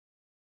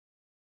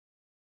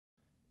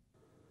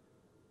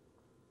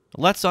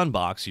Let's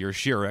unbox your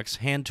Sherex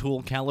hand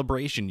tool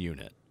calibration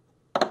unit.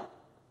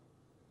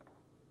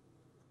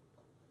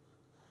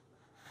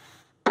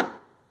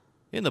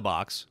 In the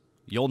box,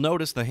 you'll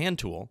notice the hand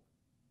tool,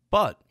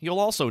 but you'll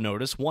also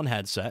notice one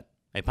headset,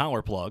 a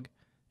power plug,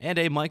 and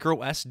a micro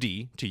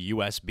SD to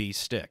USB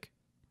stick.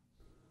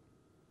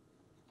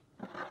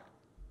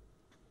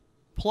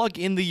 Plug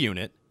in the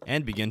unit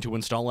and begin to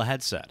install a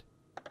headset.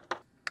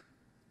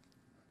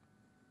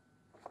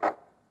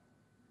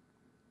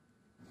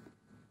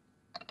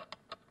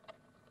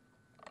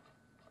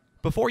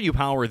 Before you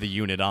power the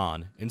unit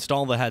on,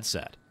 install the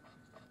headset.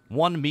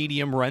 One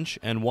medium wrench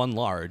and one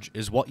large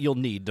is what you'll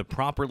need to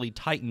properly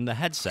tighten the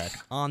headset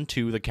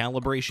onto the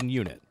calibration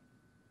unit.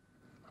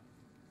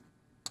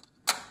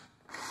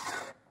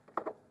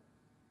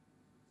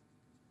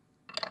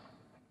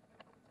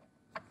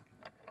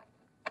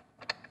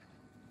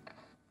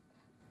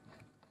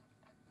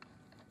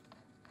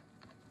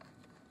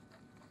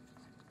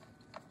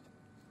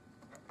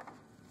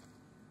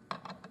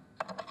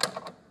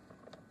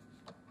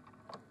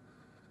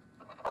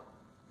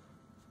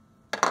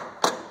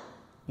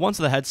 Once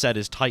the headset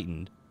is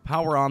tightened,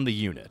 power on the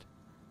unit.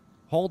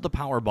 Hold the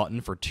power button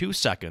for 2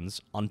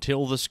 seconds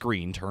until the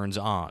screen turns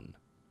on.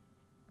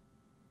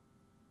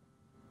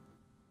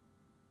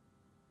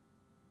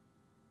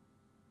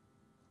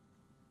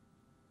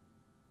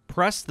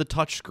 Press the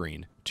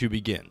touchscreen to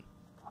begin.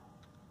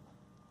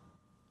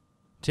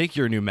 Take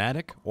your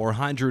pneumatic or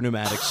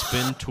hydropneumatic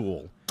spin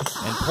tool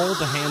and pull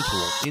the hand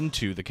tool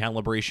into the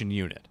calibration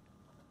unit.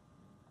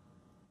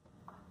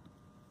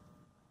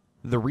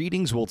 The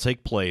readings will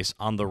take place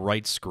on the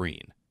right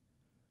screen.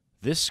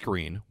 This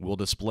screen will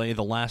display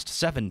the last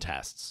 7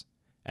 tests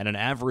and an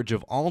average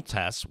of all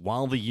tests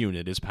while the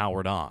unit is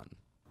powered on.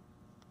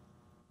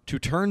 To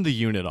turn the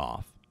unit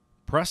off,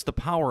 press the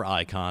power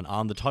icon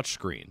on the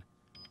touchscreen.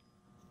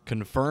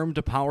 Confirm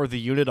to power the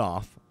unit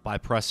off by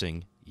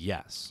pressing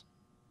Yes.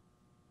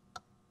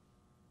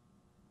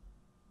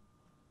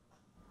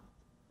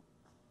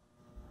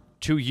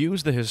 To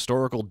use the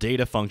historical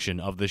data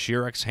function of the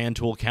Sherex hand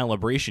tool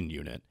calibration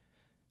unit,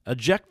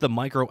 eject the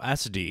micro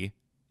SD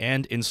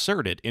and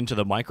insert it into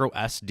the micro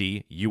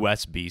SD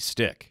USB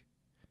stick.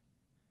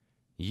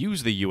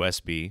 Use the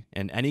USB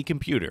in any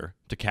computer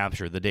to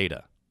capture the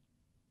data.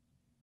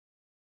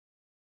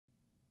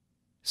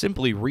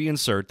 Simply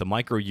reinsert the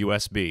micro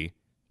USB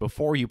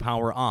before you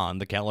power on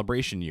the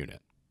calibration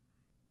unit.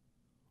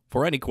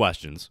 For any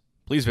questions,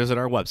 please visit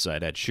our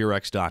website at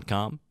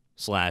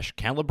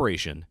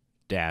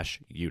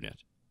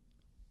sherex.com/calibration-unit.